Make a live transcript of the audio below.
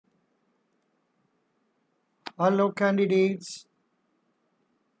Hello candidates,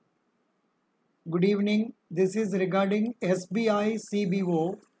 good evening. This is regarding Sbi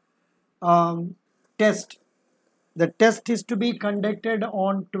Cbo test. The test is to be conducted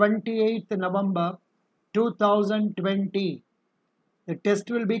on 28th November 2020. The test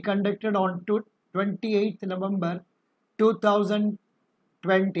will be conducted on 28th November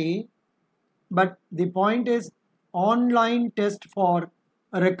 2020. But the point is, online test for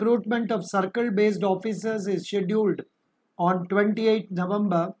recruitment of circle-based officers is scheduled on 28th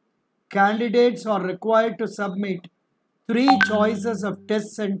November. Candidates are required to submit 3 choices of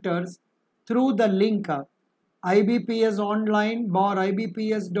test centers through the link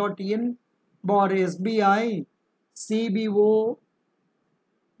ibpsonline.ibps.in SBI Cbo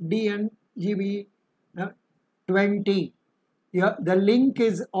DNGB 20. Yeah, the link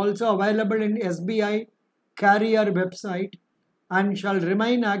is also available in SBI Carrier website and shall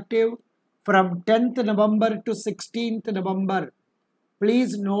remain active from 10th November to 16th November.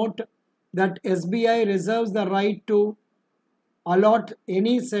 Please note that SBI reserves the right to allot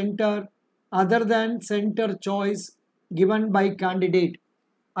any center other than center choice given by candidate.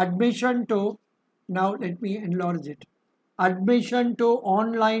 Admission to, now let me enlarge it. Admission to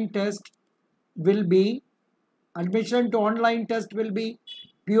online test will be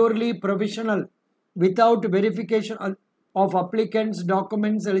purely provisional without verification of applicants'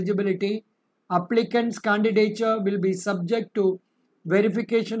 documents eligibility. Applicants' candidature will be subject to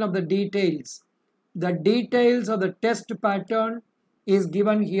verification of the details. The details of the test pattern is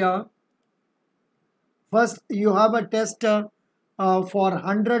given here. First, you have a test for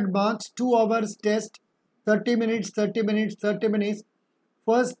 100 marks, 2 hours test, 30 minutes, 30 minutes, 30 minutes.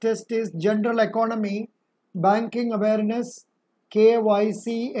 First test is general economy, banking awareness,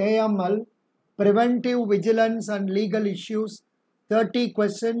 KYC, AML, preventive vigilance and legal issues, 30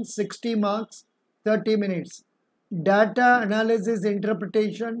 questions, 60 marks, 30 minutes. Data analysis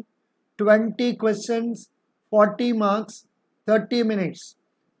interpretation, 20 questions, 40 marks, 30 minutes.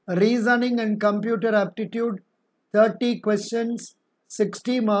 Reasoning and computer aptitude, 30 questions,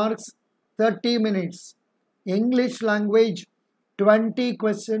 60 marks, 30 minutes. English language, 20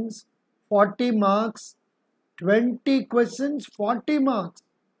 questions, 40 marks, 20 questions, 40 marks.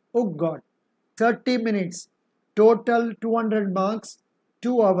 Oh God, 30 minutes. Total 200 marks,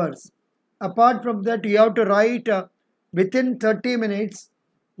 2 hours. Apart from that, you have to write within 30 minutes,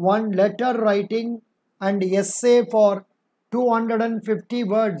 one letter writing and essay for 250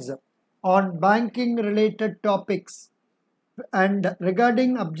 words on banking related topics. And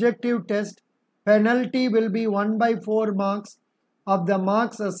regarding objective test, penalty will be 1/4 marks of the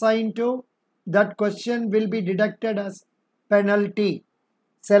marks assigned to that question will be deducted as penalty.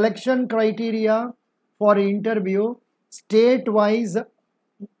 Selection criteria for interview, state-wise,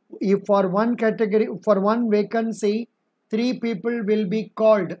 if for one category, for one vacancy, 3 people will be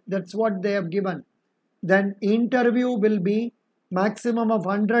called. That's what they have given. Then interview will be maximum of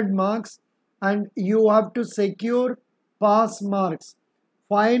 100 marks and you have to secure pass marks.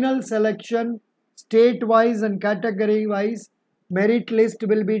 Final selection, state-wise and category-wise, merit list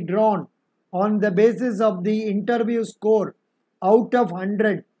will be drawn on the basis of the interview score out of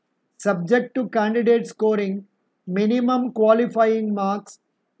 100, subject to candidate scoring minimum qualifying marks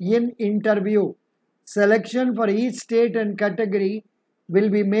in interview. Selection for each state and category will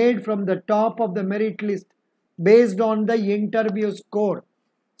be made from the top of the merit list based on the interview score.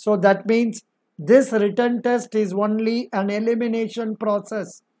 So that means this written test is only an elimination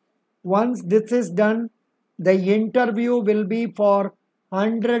process. Once this is done, the interview will be for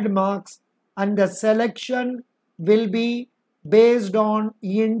 100 marks and the selection will be based on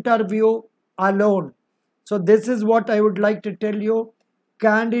interview alone. So this is what I would like to tell you.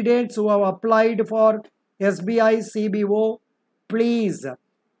 Candidates who have applied for SBI Cbo, please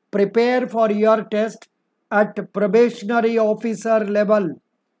prepare for your test at probationary officer level.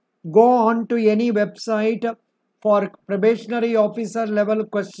 Go on to any website for probationary officer level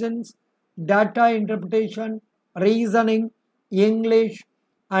questions, data interpretation, reasoning, English,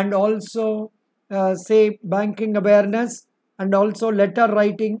 and also say banking awareness and also letter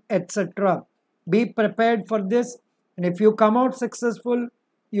writing, etc. Be prepared for this, and if you come out successful,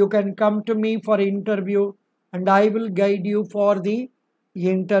 you can come to me for interview and I will guide you for the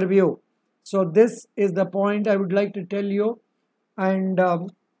interview. So this is the point I would like to tell you. And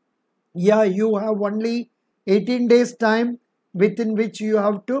yeah, you have only 18 days time within which you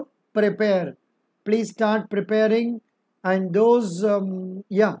have to prepare. Please start preparing, and those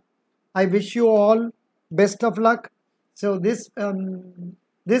I wish you all best of luck. So this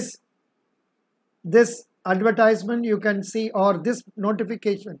advertisement you can see, or this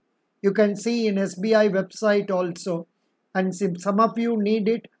notification You can see in SBI website also, and some of you need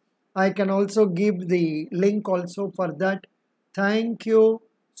it, I can also give the link also for that. Thank you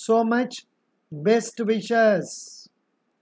so much. Best wishes.